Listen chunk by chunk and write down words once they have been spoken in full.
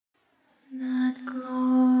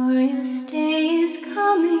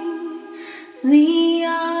The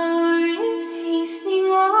hour is hastening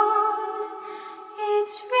on,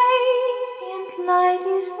 its radiant light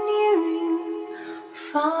is nearing,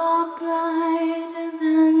 far brighter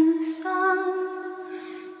than the sun.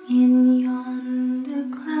 In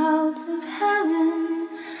yonder clouds of heaven,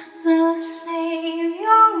 the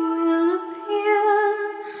Savior will appear,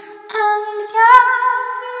 and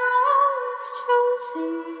gather all his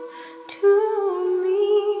chosen to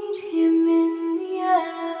meet him in the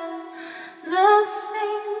air. The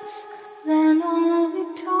saints, then all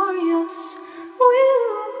victorious,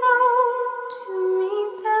 will go to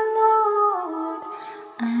meet their Lord,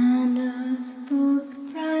 and earth both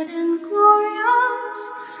bright and glorious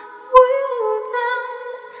will then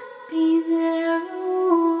be their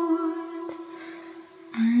reward.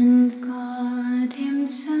 And God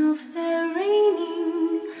himself there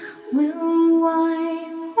reigning will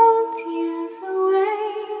wipe all tears away,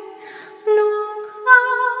 no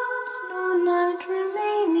clouds, no night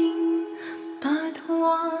remaining, but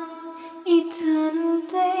one eternal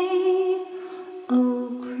day. O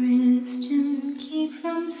Christian, keep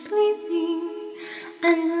from sleeping,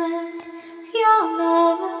 and let your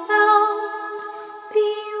love abound.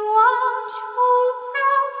 Be watchful,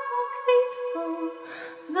 prayerful, faithful,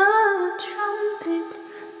 the trumpet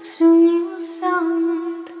soon